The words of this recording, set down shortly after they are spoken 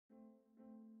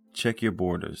Check your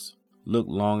borders. Look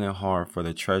long and hard for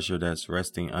the treasure that's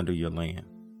resting under your land.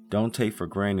 Don't take for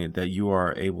granted that you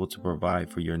are able to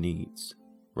provide for your needs.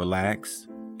 Relax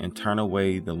and turn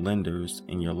away the lenders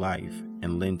in your life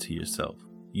and lend to yourself.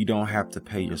 You don't have to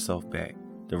pay yourself back.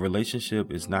 The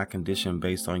relationship is not conditioned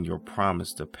based on your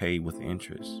promise to pay with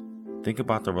interest. Think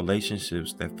about the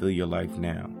relationships that fill your life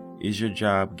now. Is your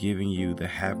job giving you the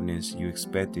happiness you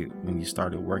expected when you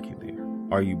started working there?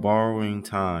 Are you borrowing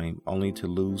time only to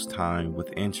lose time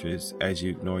with interest as you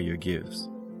ignore your gifts?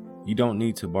 You don't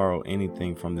need to borrow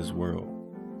anything from this world.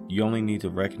 You only need to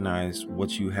recognize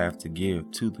what you have to give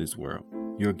to this world.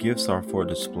 Your gifts are for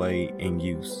display and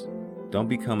use. Don't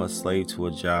become a slave to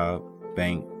a job,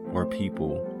 bank, or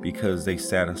people because they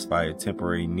satisfy a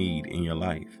temporary need in your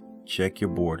life. Check your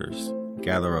borders.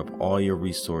 Gather up all your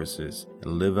resources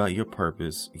and live out your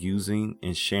purpose using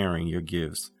and sharing your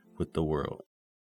gifts with the world.